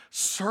name,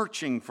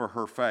 searching for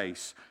her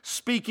face,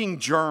 speaking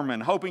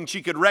German, hoping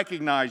she could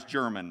recognize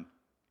German.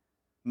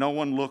 No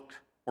one looked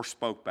or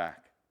spoke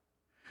back.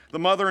 The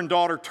mother and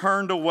daughter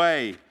turned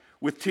away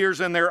with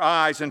tears in their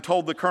eyes and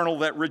told the colonel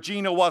that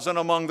Regina wasn't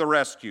among the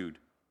rescued.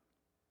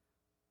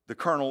 The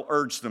colonel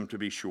urged them to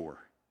be sure.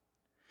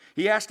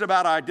 He asked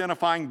about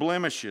identifying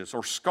blemishes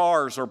or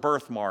scars or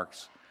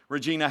birthmarks.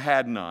 Regina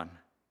had none.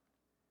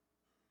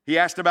 He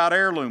asked about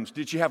heirlooms.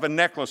 Did she have a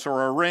necklace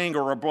or a ring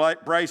or a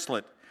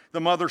bracelet?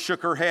 The mother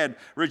shook her head.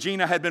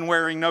 Regina had been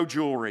wearing no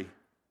jewelry.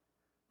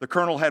 The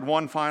colonel had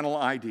one final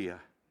idea.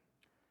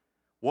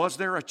 Was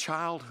there a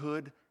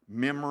childhood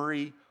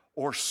memory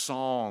or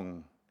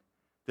song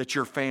that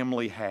your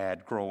family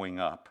had growing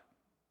up?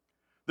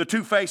 The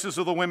two faces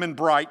of the women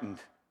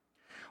brightened.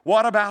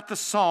 What about the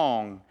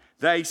song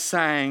they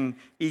sang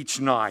each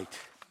night?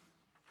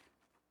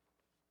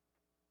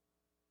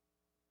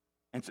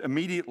 And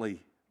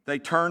immediately they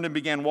turned and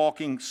began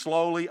walking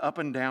slowly up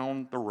and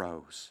down the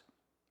rows.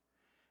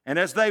 And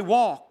as they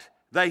walked,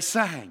 they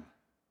sang,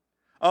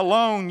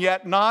 "Alone,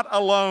 yet not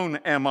alone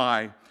am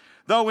I.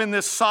 Though in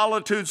this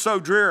solitude so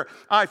drear,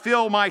 I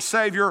feel my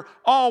Savior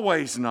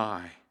always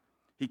nigh.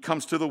 He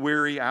comes to the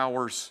weary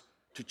hours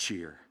to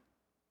cheer."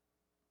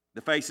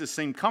 The faces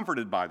seemed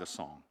comforted by the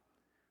song,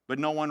 but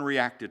no one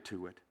reacted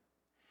to it.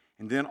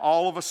 And then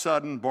all of a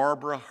sudden,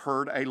 Barbara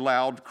heard a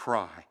loud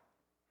cry.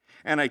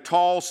 And a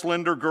tall,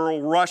 slender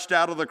girl rushed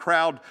out of the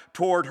crowd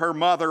toward her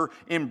mother,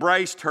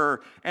 embraced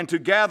her, and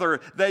together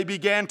they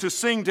began to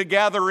sing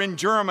together in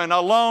German,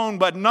 "Alone,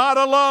 but not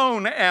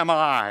alone am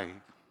I.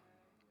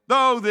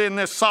 Though in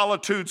this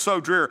solitude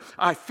so drear,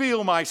 I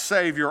feel my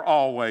Savior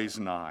always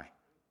nigh."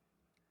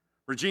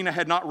 Regina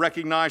had not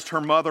recognized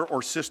her mother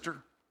or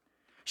sister.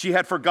 She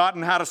had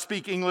forgotten how to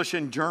speak English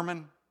and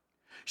German.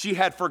 She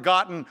had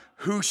forgotten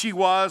who she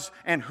was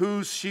and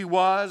whose she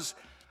was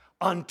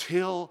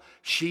until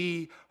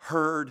she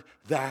heard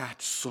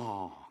that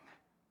song.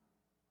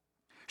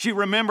 She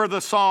remembered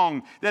the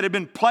song that had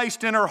been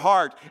placed in her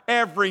heart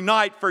every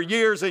night for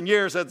years and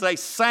years as they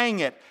sang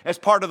it as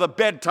part of the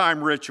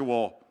bedtime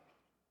ritual.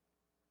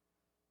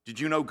 Did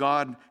you know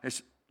God,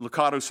 as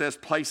Lucado says,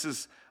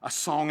 places a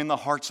song in the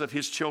hearts of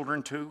His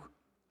children too?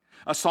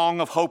 A song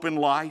of hope and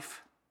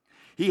life.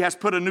 He has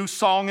put a new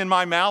song in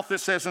my mouth, it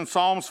says in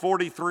Psalms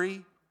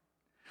 43.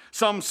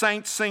 Some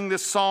saints sing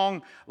this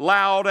song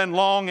loud and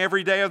long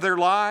every day of their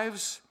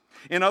lives.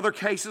 In other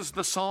cases,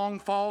 the song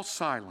falls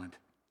silent.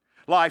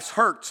 Life's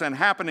hurts and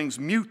happenings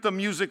mute the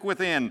music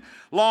within.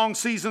 Long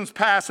seasons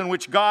pass in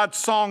which God's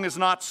song is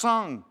not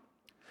sung.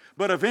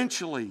 But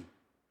eventually,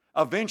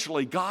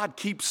 God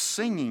keeps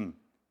singing.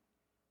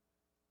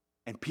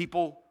 And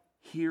people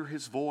hear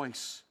His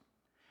voice.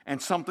 And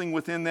something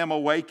within them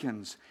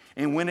awakens.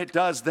 And when it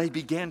does, they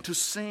begin to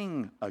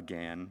sing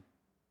again.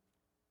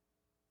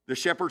 The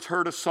shepherds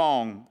heard a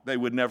song they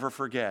would never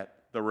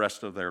forget the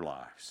rest of their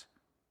lives.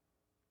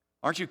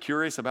 Aren't you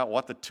curious about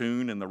what the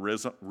tune and the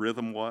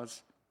rhythm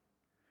was?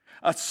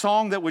 A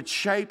song that would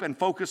shape and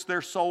focus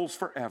their souls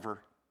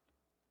forever.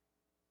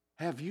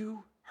 Have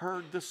you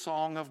heard the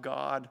song of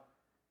God?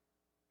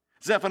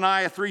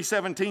 Zephaniah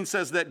 3:17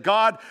 says that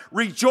God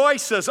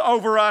rejoices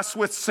over us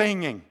with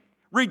singing.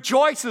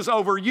 Rejoices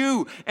over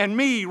you and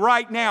me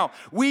right now.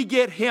 We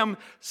get Him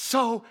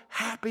so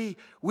happy.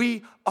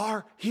 We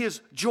are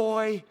His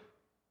joy.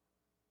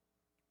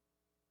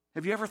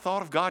 Have you ever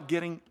thought of God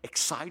getting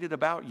excited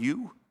about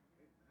you?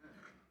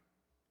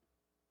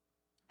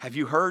 Have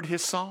you heard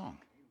His song?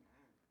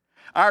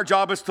 Our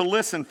job is to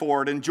listen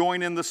for it and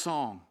join in the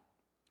song,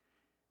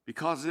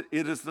 because it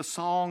is the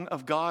song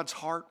of God's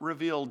heart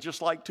revealed,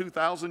 just like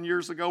 2,000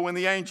 years ago when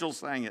the angels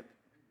sang it.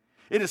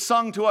 It is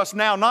sung to us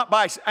now, not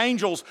by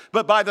angels,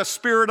 but by the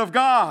Spirit of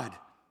God.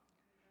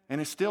 And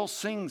it still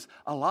sings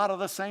a lot of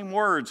the same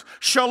words.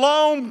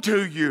 Shalom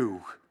to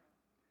you.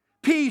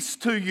 Peace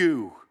to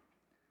you.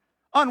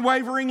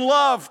 Unwavering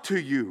love to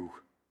you.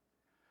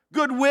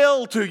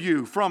 Goodwill to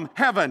you from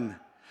heaven.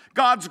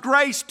 God's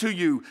grace to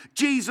you,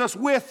 Jesus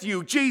with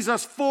you,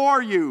 Jesus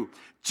for you,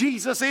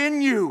 Jesus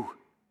in you.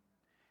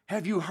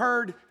 Have you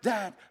heard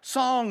that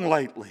song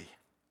lately?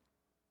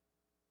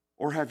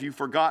 Or have you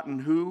forgotten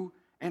who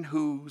and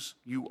whose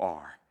you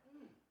are?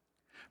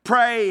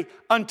 Pray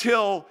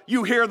until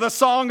you hear the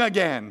song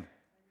again.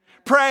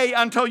 Pray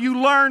until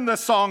you learn the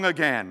song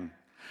again.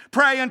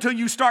 Pray until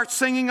you start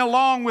singing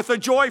along with a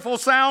joyful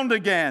sound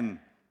again.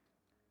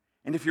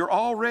 And if you're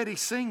already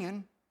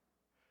singing,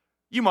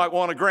 you might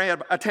want to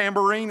grab a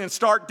tambourine and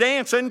start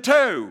dancing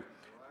too.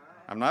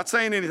 I'm not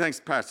saying anything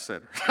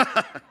Pastor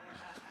said.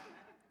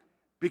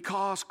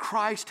 Because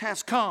Christ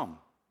has come.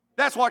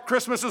 That's what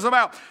Christmas is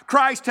about.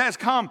 Christ has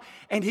come,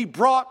 and He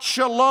brought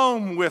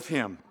shalom with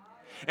Him.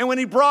 And when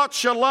He brought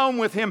shalom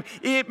with Him,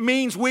 it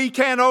means we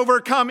can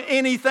overcome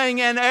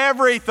anything and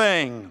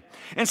everything.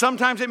 And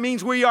sometimes it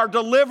means we are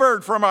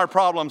delivered from our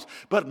problems.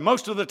 But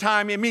most of the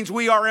time it means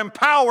we are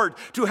empowered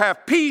to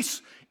have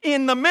peace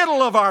in the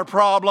middle of our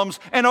problems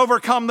and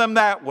overcome them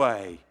that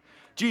way.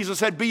 Jesus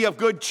said, be of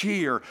good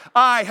cheer.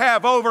 I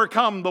have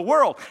overcome the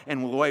world.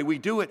 And the way we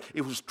do it,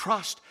 it was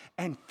trust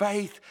and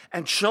faith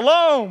and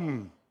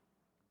shalom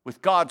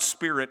with God's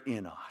Spirit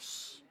in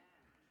us.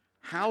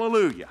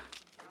 Hallelujah.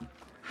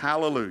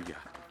 Hallelujah.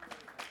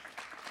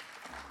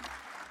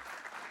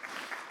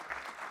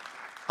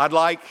 I'd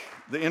like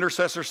the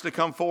intercessors to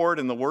come forward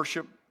and the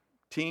worship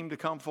team to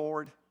come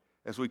forward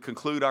as we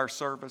conclude our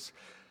service.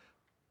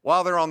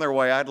 While they're on their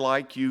way, I'd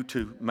like you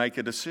to make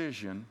a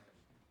decision.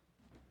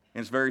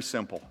 And it's very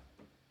simple.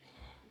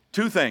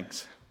 2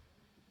 things.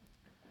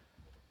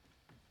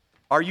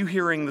 Are you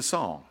hearing the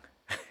song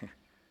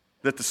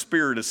that the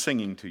Spirit is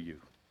singing to you?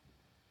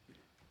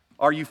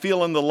 Are you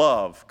feeling the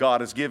love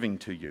God is giving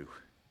to you?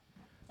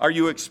 Are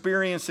you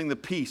experiencing the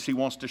peace He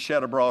wants to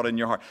shed abroad in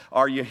your heart?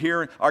 Are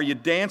you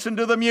dancing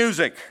to the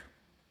music?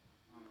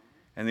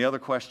 And the other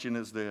question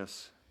is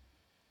this.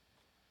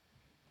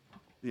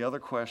 The other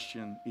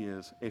question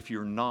is, if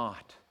you're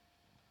not,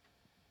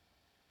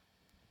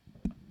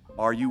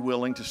 are you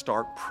willing to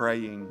start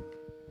praying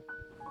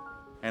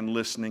and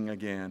listening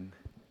again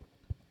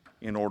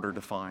in order to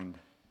find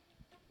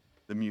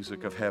the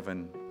music of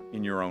heaven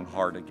in your own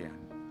heart again?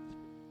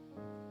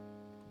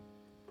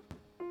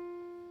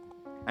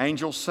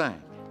 Angels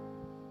sang.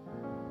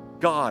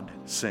 God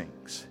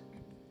sings.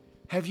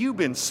 Have you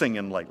been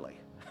singing lately?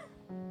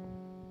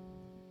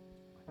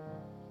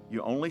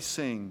 You only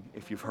sing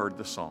if you've heard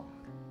the song.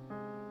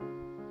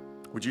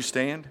 Would you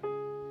stand?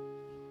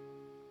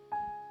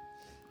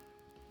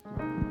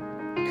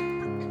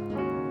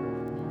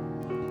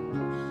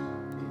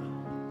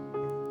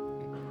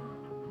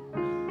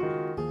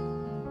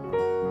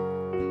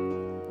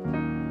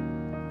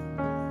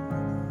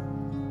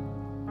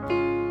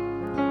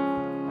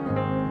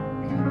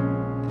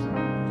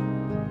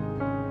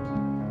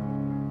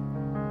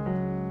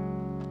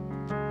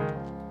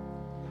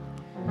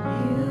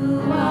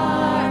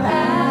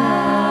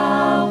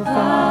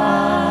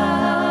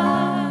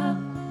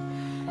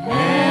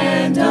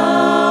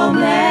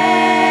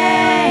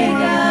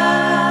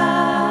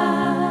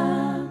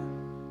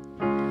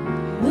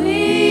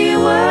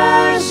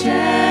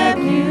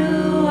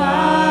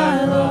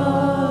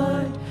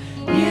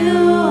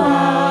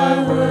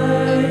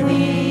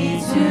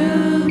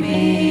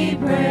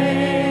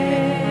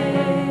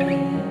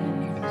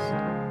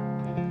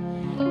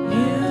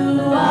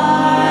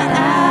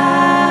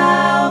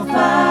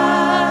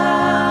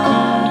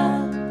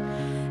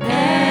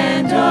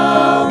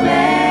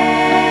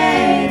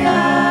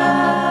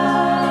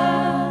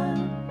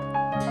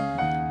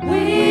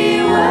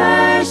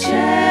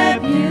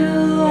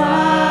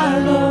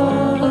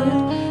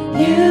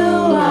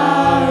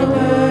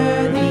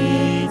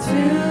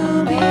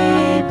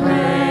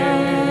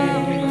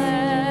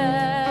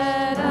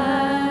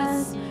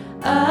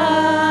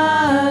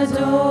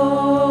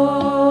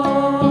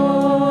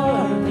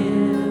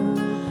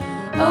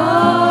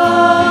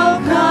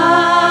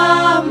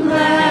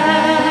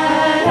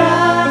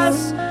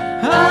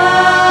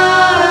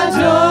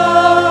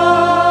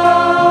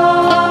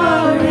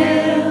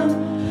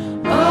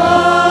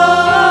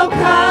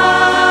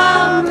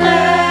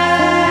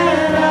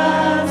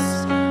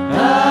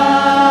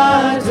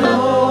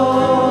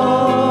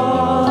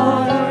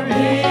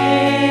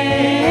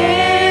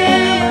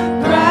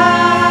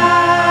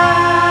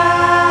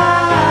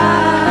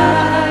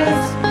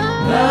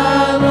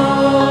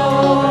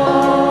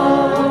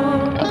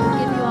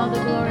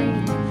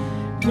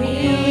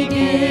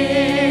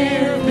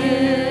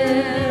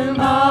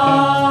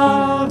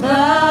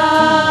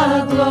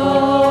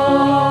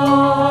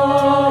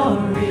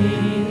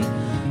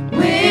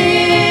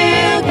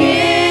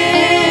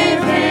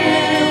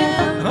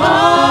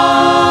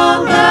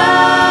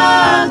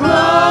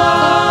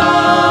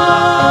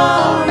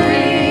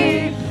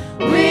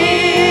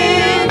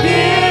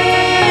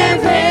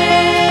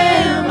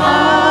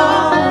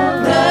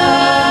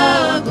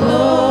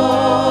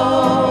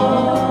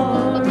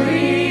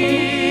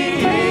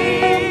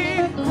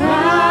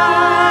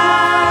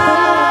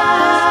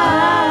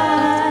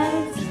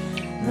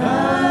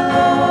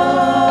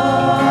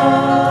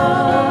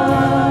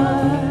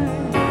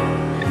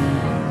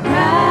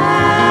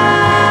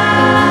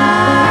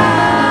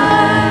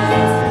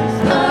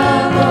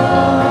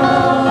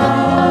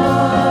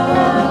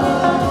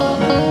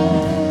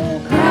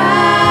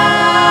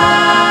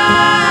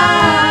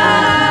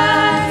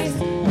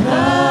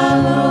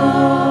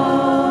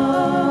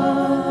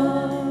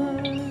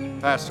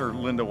 Pastor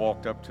Linda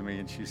walked up to me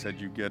and she said,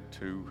 you get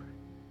to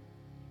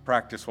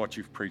practice what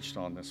you've preached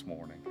on this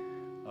morning.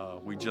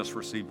 We just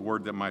received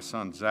word that my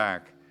son,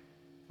 Zach,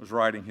 was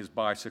riding his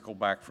bicycle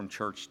back from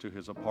church to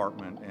his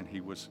apartment, and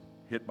he was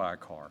hit by a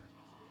car.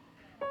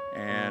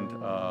 And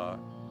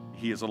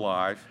he is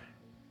alive,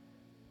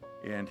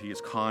 and he is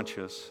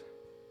conscious.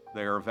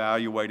 They are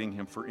evaluating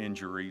him for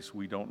injuries.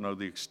 We don't know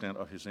the extent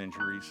of his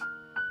injuries.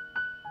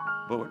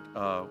 But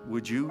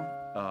would you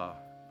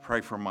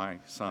pray for my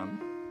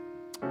son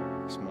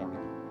this morning?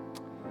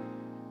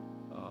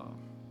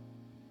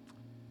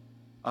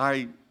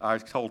 I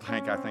told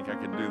Hank I think I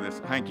could do this.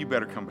 Hank, you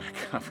better come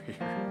back up here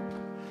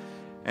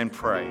and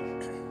pray.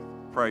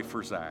 Pray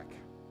for Zach.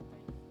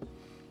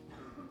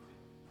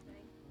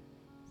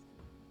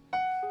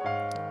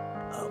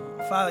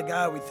 Father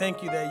God, we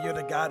thank you that you're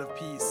the God of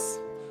peace.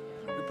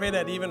 We pray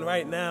that even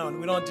right now, and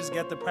we don't just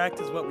get to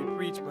practice what we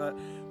preach, but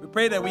we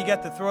pray that we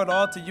get to throw it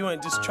all to you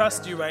and just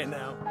trust you right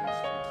now.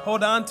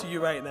 Hold on to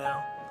you right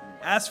now.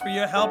 Ask for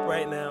your help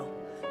right now.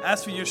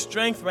 Ask for your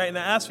strength right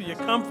now. Ask for your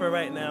comfort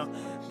right now.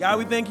 God,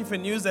 we thank you for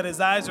news that his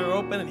eyes are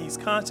open and he's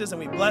conscious, and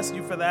we bless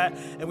you for that,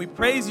 and we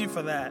praise you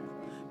for that.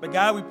 But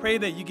God, we pray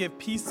that you give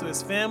peace to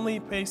his family,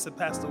 peace to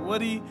Pastor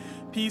Woody,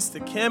 peace to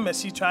Kim as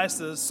she tries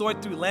to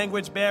sort through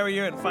language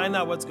barrier and find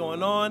out what's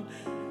going on.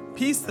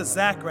 Peace to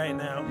Zach right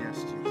now.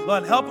 Yes, Jesus.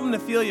 Lord, help him to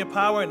feel your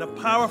power in a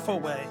powerful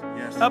way.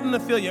 Yes, help him to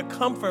feel your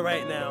comfort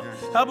right now.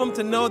 Yes. Help him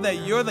to know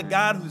that you're the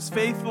God who's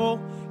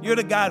faithful. You're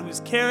the God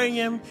who's carrying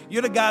him.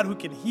 You're the God who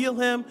can heal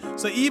him.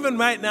 So even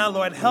right now,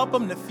 Lord, help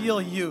him to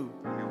feel you.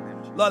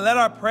 Lord, let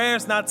our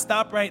prayers not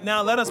stop right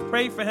now. Let us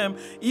pray for him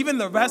even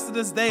the rest of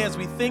this day as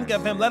we think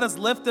of him. Let us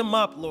lift him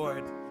up,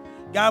 Lord.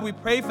 God, we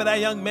pray for that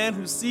young man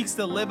who seeks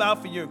to live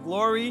out for your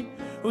glory,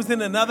 who's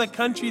in another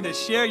country to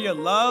share your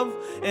love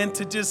and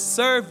to just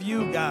serve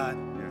you, God.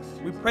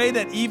 We pray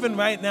that even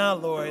right now,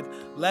 Lord,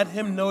 let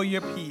him know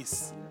your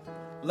peace.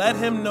 Let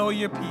him know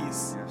your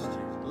peace.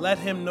 Let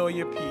him know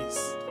your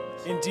peace.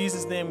 In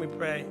Jesus' name we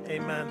pray.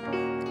 Amen.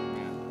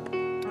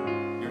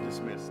 You're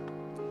dismissed.